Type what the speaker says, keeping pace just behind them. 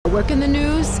Work in the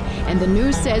news, and the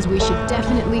news says we should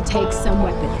definitely take some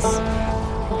weapons.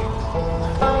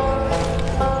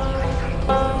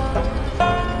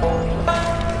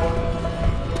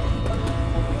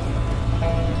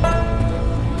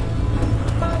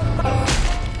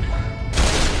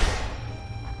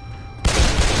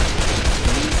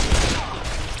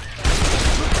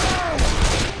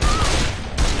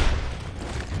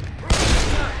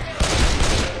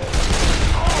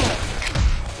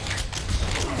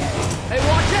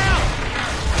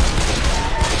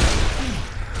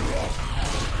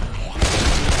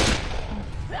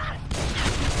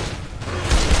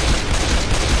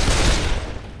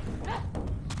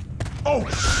 Oh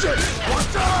shit!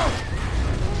 Watch out!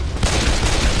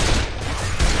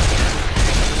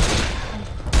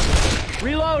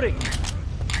 Reloading!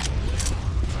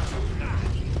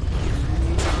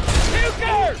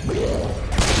 Nuker!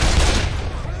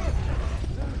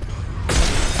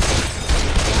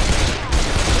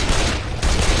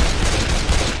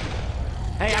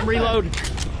 Hey, I'm reloading.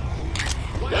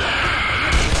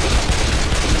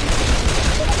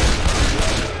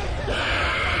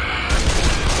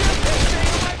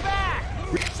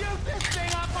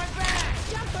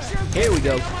 Here we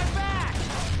go.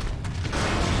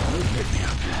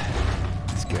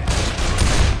 That's good.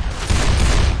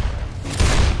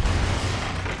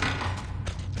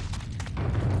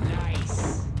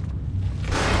 Nice.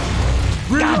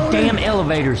 Goddamn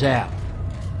elevator's out.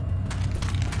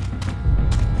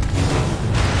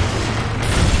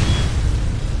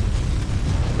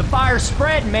 The fire's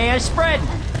spreading, man. It's spreading.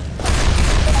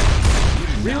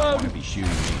 Reload. Be shooting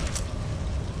me.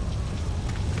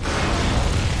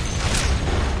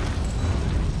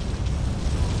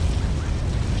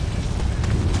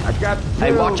 I got the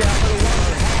Hey, watch out for the ones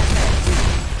that have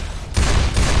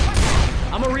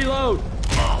that. I'm gonna reload.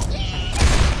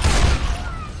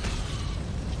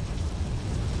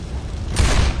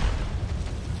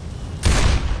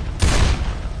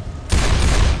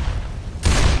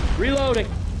 Reloading.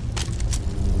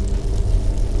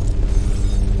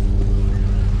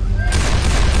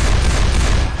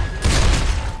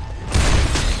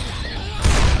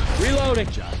 Reloading.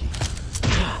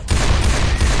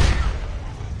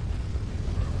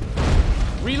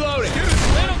 Reloading.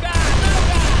 Little guy.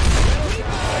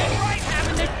 Right,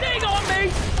 having this thing on me.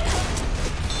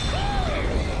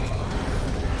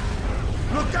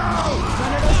 Look out!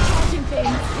 One of those charging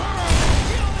things.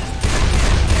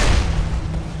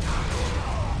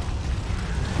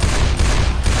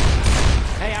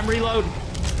 Hey, I'm reloading.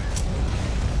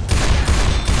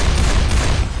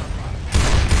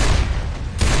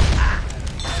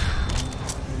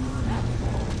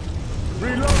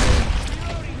 Reloading!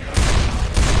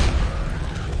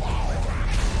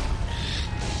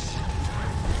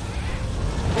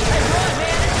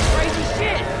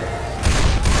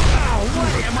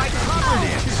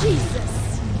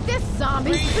 Jesus! This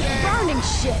zombie is burning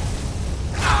shit!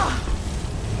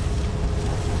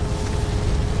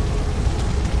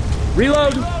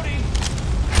 Reload!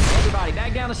 Everybody,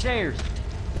 back down the stairs.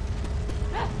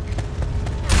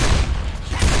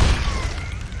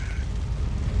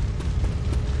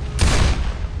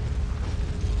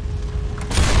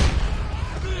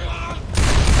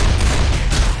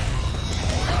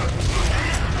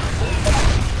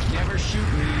 Never shoot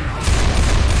me.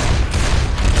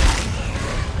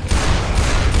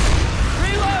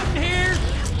 Reloading here!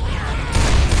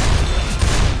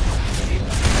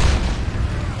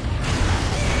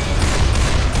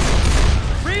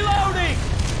 Reloading!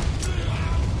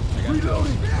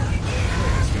 Reloading!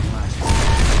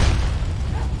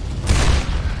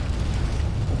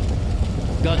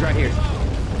 Guns right here.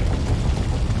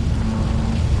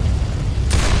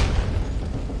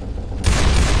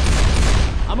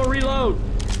 I'm gonna reload.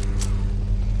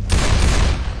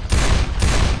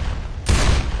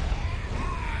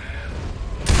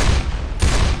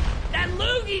 That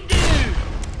loogie dude!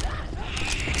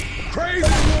 Crazy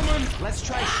woman! Let's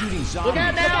try shooting zombies. Look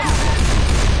out now!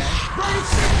 Bring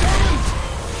shit coming!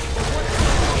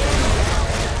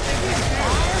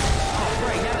 Oh,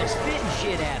 great, now they're spitting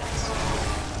shit at us.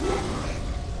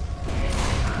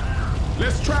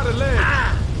 Let's try the leg.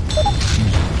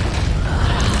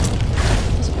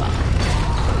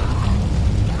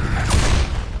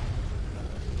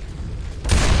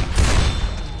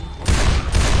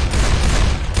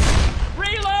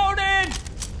 Reloading!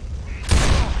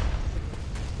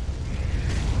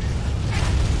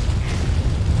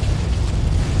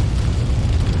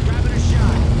 Grabbing a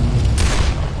shot.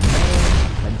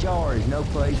 A jar is no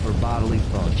place for bodily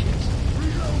functions.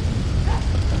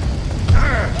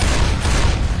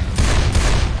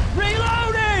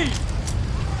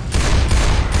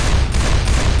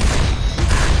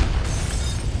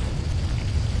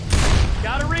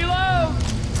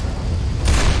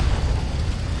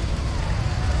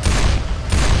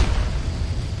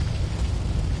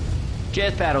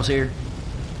 chest paddles here.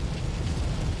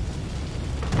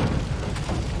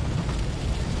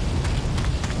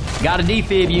 Got a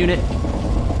defib unit.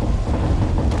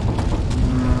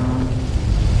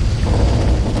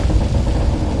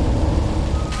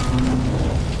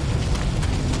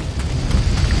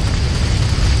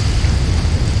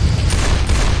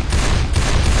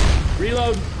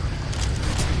 Reload.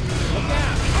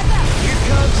 Here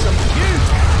comes some juice.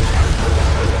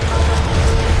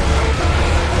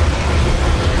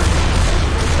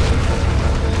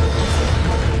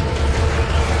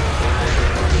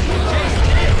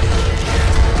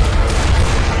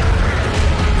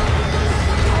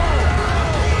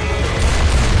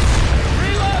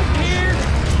 Reload here.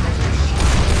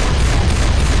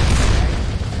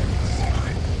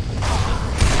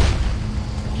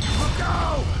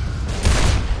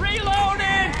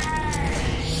 Reloading.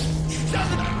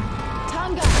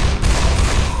 Tonga!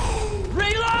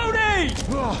 Reloading.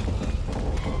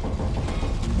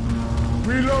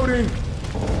 Reloading.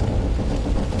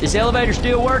 This elevator's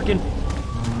still working.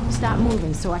 Stop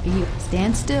moving so I can hear.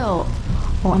 Stand still,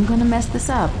 or I'm gonna mess this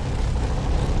up.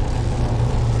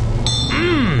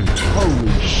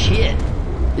 Holy shit.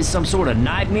 This is some sort of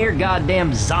nightmare,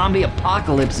 goddamn zombie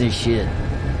apocalypse and shit.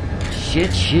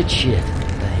 Shit.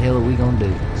 The hell are we gonna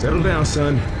do? Settle down,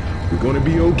 son. We're gonna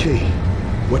be okay.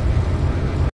 What